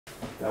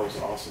That was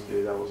awesome,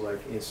 dude. That was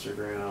like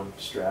Instagram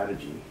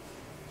strategy.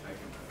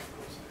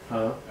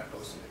 Huh?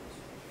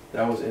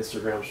 That was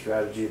Instagram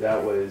strategy.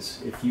 That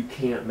was, if you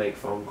can't make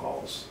phone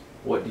calls,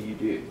 what do you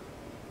do?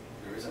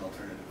 There is an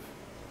alternative.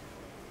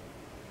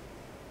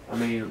 I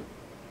mean,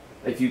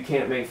 if you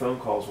can't make phone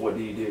calls, what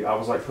do you do? I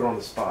was like put on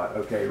the spot.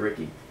 Okay,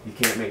 Ricky, you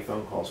can't make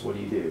phone calls. What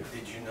do you do?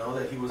 Did you know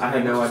that he was? I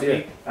had no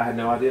idea. I had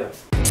no idea.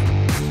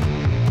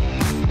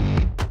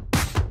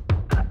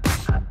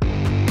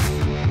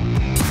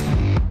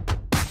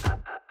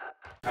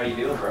 How you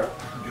doing, bro?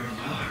 I'm doing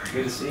well.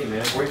 Good to see you,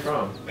 man. Where you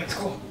from?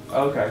 Mexico.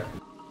 Okay.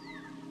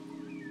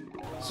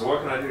 So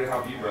what can I do to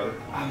help you, brother?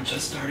 I'm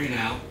just starting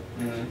out.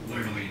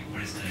 Literally,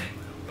 what is today?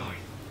 Probably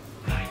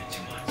not even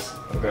 2 months.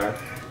 Okay.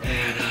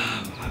 And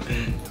I've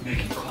been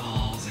making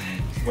calls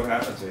and What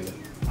happened to you?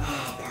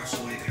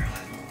 partially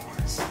paralyzed my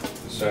wards.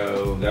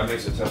 So that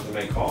makes it tough to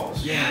make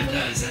calls. Yeah, it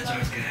does. That's what I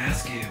was gonna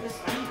ask you.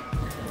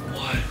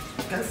 What?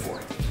 Go for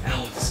it.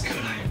 Else could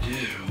I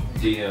do?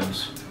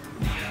 DMs.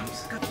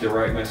 DMs?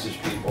 Direct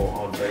message people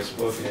on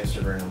Facebook and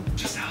Instagram.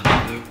 Just out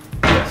of the blue?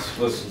 Yes,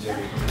 listen to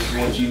me. This is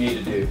what you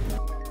need to do.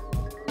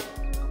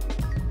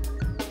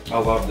 I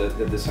love that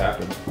this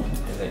happened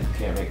and that you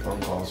can't make phone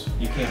calls.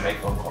 You can't make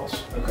phone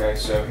calls. Okay,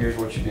 so here's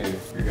what you do.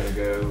 You're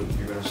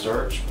gonna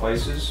search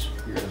places.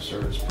 You're gonna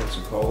search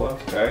Pensacola,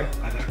 okay?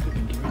 I've actually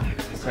been doing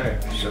that. Okay,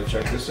 so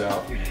check this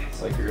out.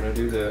 Like you're gonna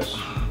do this.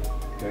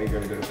 Okay, you're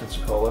gonna go to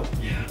Pensacola.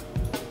 Yeah.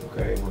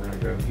 Okay, we're gonna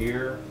go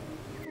here.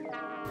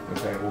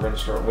 Okay, we're gonna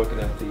start looking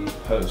at the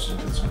posts in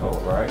Pensacola,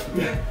 right?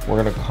 Yeah. We're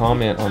gonna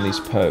comment on these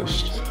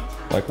posts.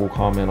 Like we'll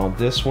comment on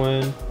this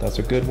one, that's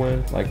a good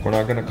one. Like we're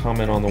not gonna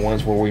comment on the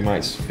ones where we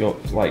might feel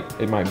like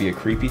it might be a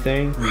creepy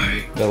thing.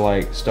 Right. The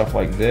like stuff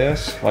like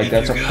this, like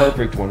that's a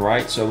perfect one,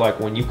 right? So like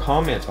when you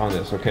comment on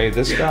this, okay,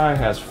 this guy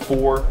has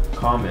 4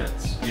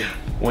 comments. Yeah.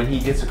 When he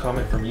gets a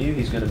comment from you,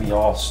 he's gonna be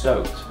all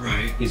stoked.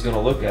 Right. He's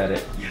gonna look at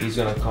it, Yeah. he's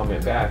gonna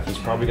comment back, he's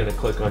probably gonna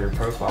click on your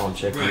profile and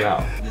check you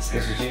out. This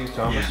is you,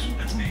 Thomas? Yeah,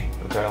 that's me.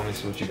 Okay, let me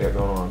see what you got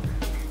going on.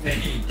 And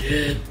he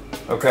did.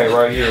 Okay,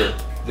 right here.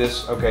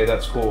 This, okay,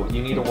 that's cool.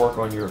 You need to work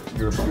on your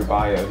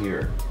bio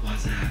here.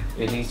 What's that?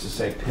 It needs to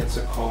say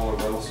Pensacola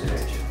real estate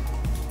agent.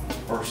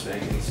 First thing,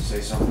 it needs to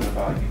say something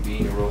about you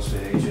being a real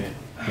estate agent.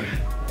 Okay.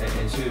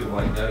 And two,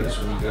 like notice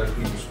when you go to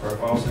people's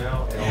profiles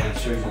now, it only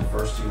shows you the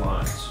first 2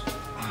 lines,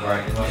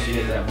 right? Unless you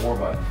hit that more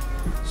button.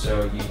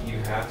 So you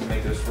have to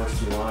make those first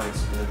 2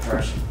 lines an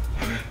impression,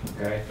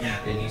 okay?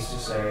 Yeah. It needs to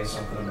say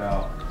something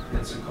about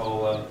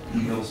Pensacola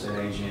real estate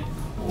agent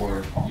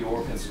or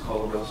your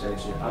Pensacola real estate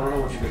agent. I don't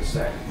know what you're gonna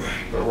say,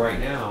 but right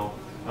now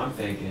I'm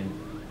thinking,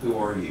 who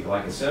are you?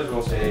 Like it says real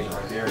estate agent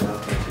right there, and I'm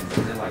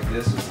thinking, and then like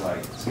this is like,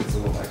 it's a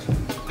little extra.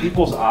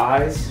 People's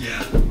eyes,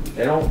 Yeah.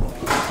 they don't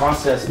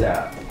process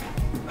that.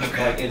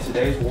 Okay. Like in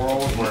today's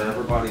world where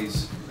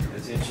everybody's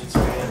attention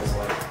span is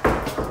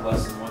like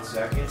less than 1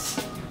 second,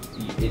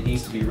 it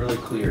needs to be really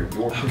clear.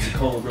 Your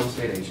Pensacola real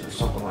estate agent or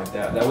something like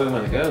that. That way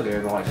when they go there,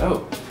 they're like,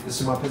 oh, this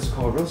is my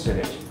Pensacola real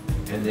estate agent.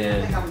 And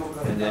then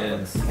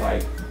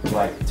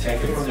like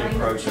take it from the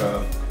approach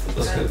of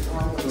let's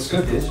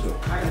go digital.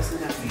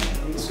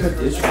 Let's go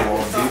digital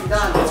on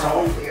Let's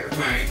all.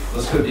 Right.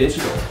 Let's go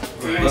digital.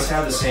 Right. Let's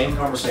have the same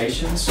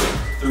conversations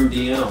through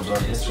DMs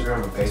on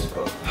Instagram and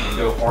Facebook. And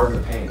go hard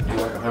in the paint. Do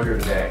like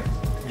 100 a day.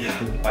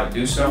 Yeah. Like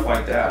do stuff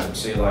like that and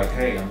say like,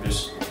 hey, I'm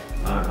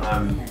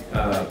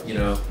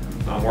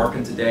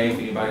working today. If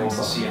anybody wants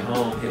to see a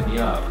home, hit me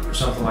up or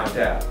something like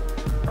that,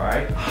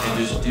 right? And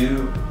just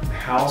do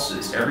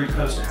houses. Every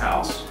post a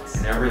house,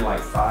 and every like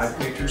 5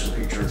 pictures, a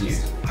picture of you.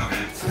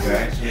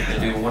 Okay.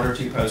 And do 1 or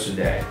 2 posts a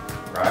day,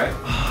 right?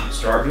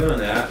 Start doing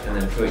that, and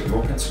then put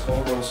your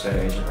Pensacola real estate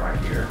agent right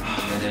here,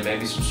 and then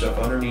maybe some stuff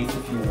underneath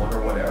if you want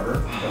or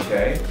whatever.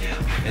 Okay.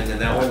 And then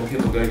that way, when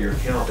people go to your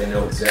account, they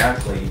know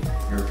exactly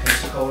you're a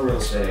Pensacola real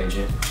estate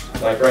agent.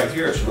 Like right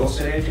here, it's real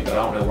estate agent, but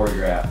I don't know where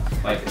you're at.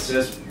 Like it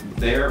says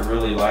there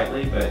really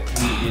lightly, but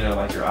you know,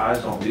 like your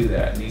eyes don't do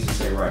that. It needs to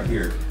say right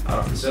here.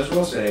 It says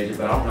real estate agent,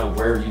 but I don't know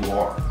where you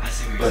are.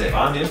 But if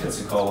I'm in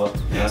Pensacola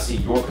and I see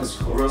your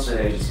Pensacola real estate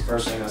agent, it's the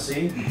first thing I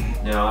see.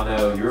 Now I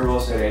know you're a real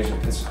estate agent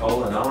in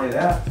Pensacola, and not only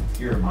that,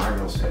 you're my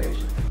real estate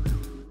agent.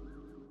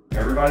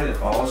 Everybody that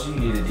follows you, you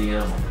need to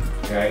DM them,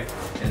 okay?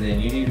 And then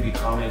you need to be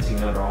commenting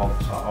under all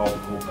the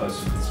cool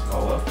posts in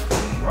Pensacola,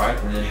 right?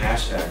 And then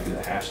hashtag, do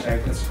the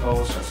hashtag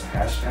Pensacola, so it's a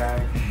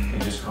hashtag,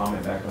 and just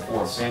comment back and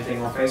forth. Same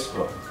thing on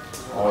Facebook.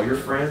 All your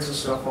friends and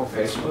stuff on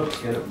Facebook,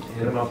 hit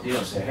them up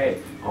DM, say, hey,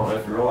 I don't know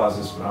if you realize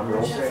this, but I'm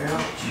real estate now.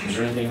 Is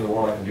there anything in the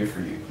world I can do for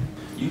you?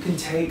 You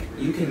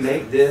can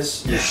make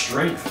this your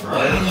strength,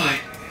 right? How do I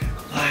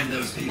find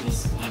those people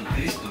on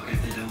Facebook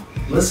if they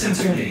don't? Listen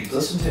to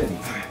me.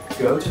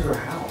 Go to their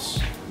house,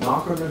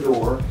 knock on their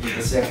door,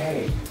 and say,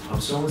 hey, I'm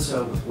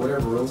so-and-so with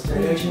whatever real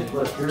estate agent.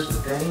 Look, here's the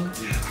thing.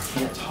 I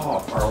can't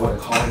talk, or I would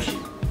have called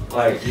you.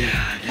 Like,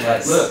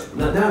 look,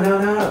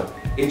 no.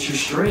 It's your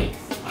strength.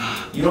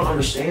 You don't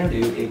understand,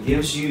 dude. It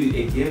gives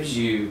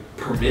you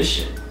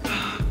permission.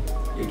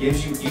 It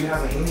gives you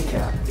have a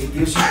handicap. It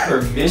gives you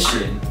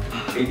permission.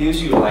 It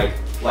gives you like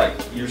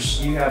you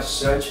have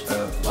such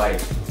a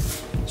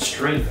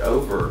strength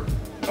over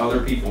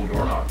other people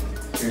door knocking.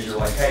 Because you're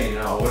like, hey, you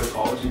know, I would have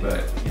called you,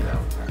 but, you know,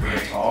 we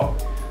didn't talk.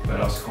 But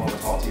I was calling to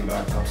talk to you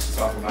about, talk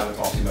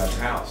to you about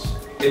your house.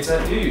 It's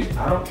a dude,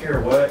 I don't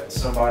care what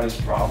somebody's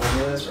problem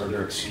is or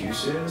their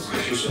excuse is,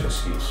 it's just an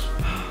excuse.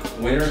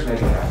 Winners make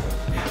it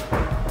happen.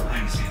 Yeah, I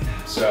understand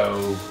that.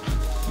 So,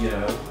 you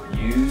know,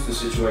 use the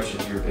situation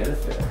to your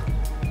benefit.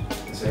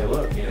 And say,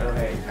 look, you know,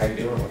 hey, how you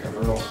doing? Like, I'm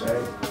real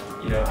estate.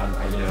 You know,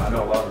 I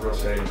know a lot of real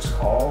estate agents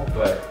call,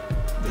 but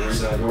the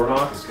reason I door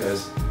knock is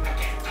because I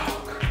can't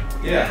talk.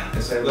 yeah,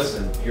 and say,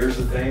 listen, here's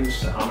the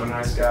things, I'm a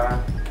nice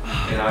guy,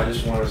 and I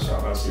just want to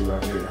talk about see what I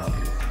can do to help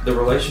you. The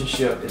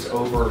relationship is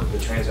over the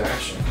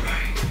transaction,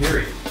 Right.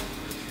 period.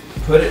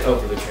 Put it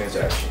over the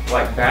transaction.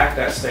 Like, back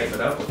that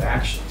statement up with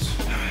actions.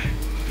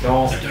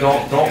 Alright.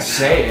 Don't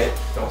say it.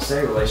 Don't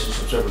say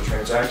relationships over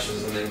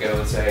transactions and then go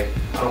and say,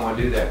 I don't want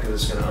to do that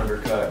because it's going to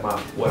undercut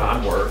what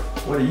I'm worth.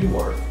 What are you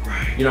worth?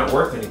 Right. You're not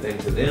worth anything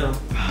to them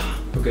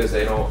because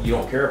you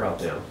don't care about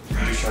them. You're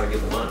just trying to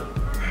get the money.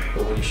 Right.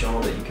 But when you show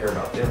them that you care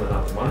about them and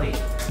not the money,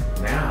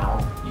 now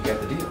you got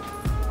the deal.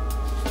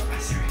 I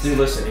see what Dude, you're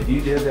listen, if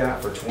you did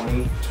that for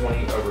 20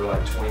 over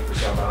like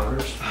 20%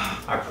 owners, saying.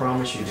 I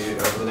promise you, dude,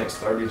 over the next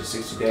 30 to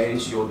 60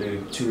 days, you'll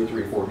do 2 or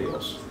 3 or 4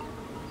 deals.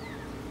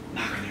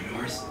 Knock on their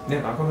doors.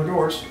 Yeah, knock on their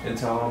doors and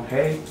tell them,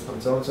 hey,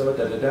 I'm so-and-so,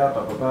 da-da-da,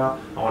 blah, blah, blah.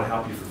 I want to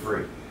help you for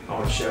free. I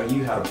want to show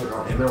you how to put it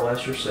on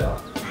MLS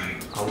yourself. Right.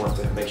 I want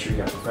to make sure you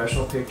got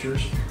professional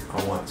pictures.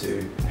 I want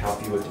to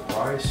help you with the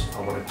price.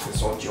 I want to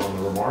consult you on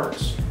the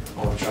remarks.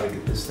 I want to try to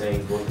get this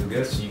thing going through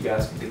good so you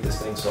guys can get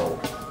this thing sold.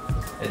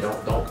 And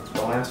don't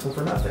ask them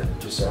for nothing.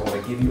 Just say, I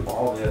want to give you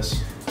all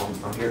this.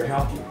 I'm here to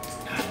help you.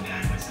 I hadn't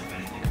asked myself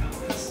anything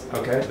about this.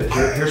 Okay, but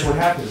here's what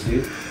happens,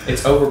 dude.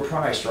 It's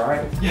overpriced,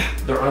 right? Yeah.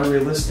 They're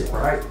unrealistic,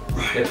 right?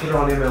 Right. They put it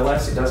on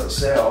MLS, it doesn't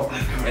sell.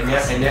 I've come And across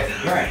yet, something like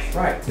that.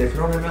 right. They put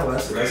it on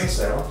MLS, it doesn't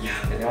sell.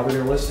 Yeah. And now they're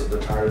gonna list it.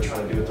 They're tired of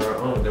trying to do it their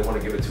own. They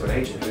want to give it to an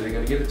agent. Who are they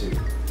gonna give it to?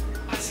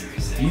 I see what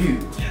you're saying.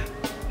 You. Yeah.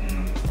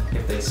 Mm.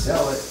 If they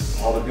sell it,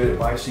 all the good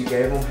advice you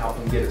gave them, help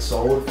them get it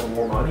sold for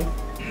more money.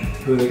 Mm.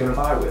 Who are they gonna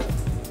buy with?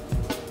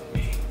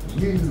 Me.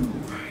 You.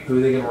 Right. Who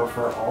are they gonna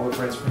refer all their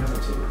friends and family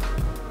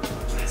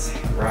to? I see.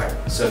 Right.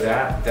 So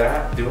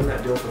that doing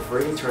that deal for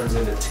free turns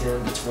into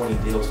 10 to 20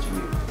 deals to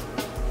you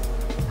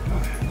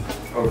Okay.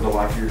 over the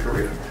life of your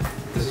career.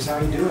 This is how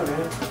you do it,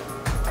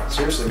 man.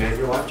 Seriously, man,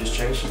 your life just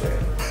changed today.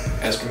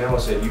 As Camilla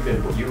said, you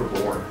were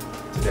born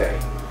today.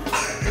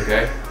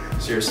 Okay?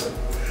 Seriously.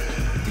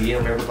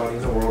 DM everybody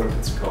in the world in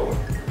Pensacola.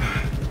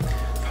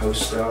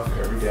 Post stuff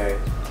every day.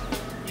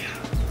 Yeah.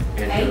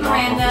 And Hey, knock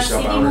on Miranda, for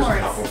sale CD owners and Morris.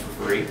 help them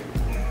for free.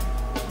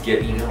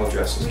 Get email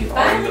addresses. We Get all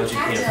the finally emails you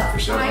catch can up, for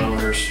sale right?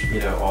 owners. You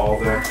know, all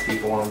the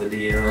people on the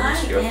DMs.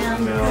 I Go am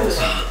through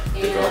emails.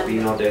 good. Develop And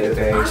email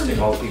database. I Take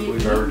all the need people to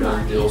we've give ever you done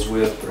money. deals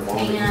with. Put them all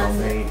in the email And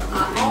thing. I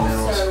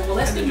Emails. also- well,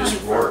 let's And then do just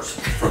money work. first.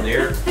 From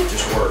there,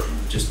 just work.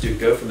 Just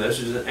go from those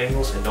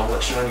angles and don't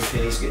let shiny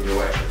pennies get in your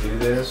way. Do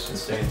this and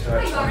stay in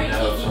touch. Hey, Let me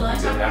know if Lauren,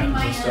 something good I'm happens and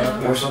bringing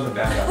stuff, or something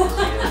bad happens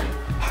again.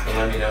 And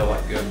let me know,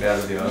 like, good, bad,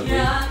 or the ugly.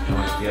 Yeah, And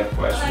like, if you have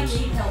but I questions,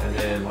 need help. and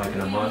then like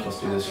in a month, let's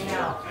do this again.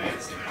 Yeah. Alright,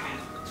 let's do it again.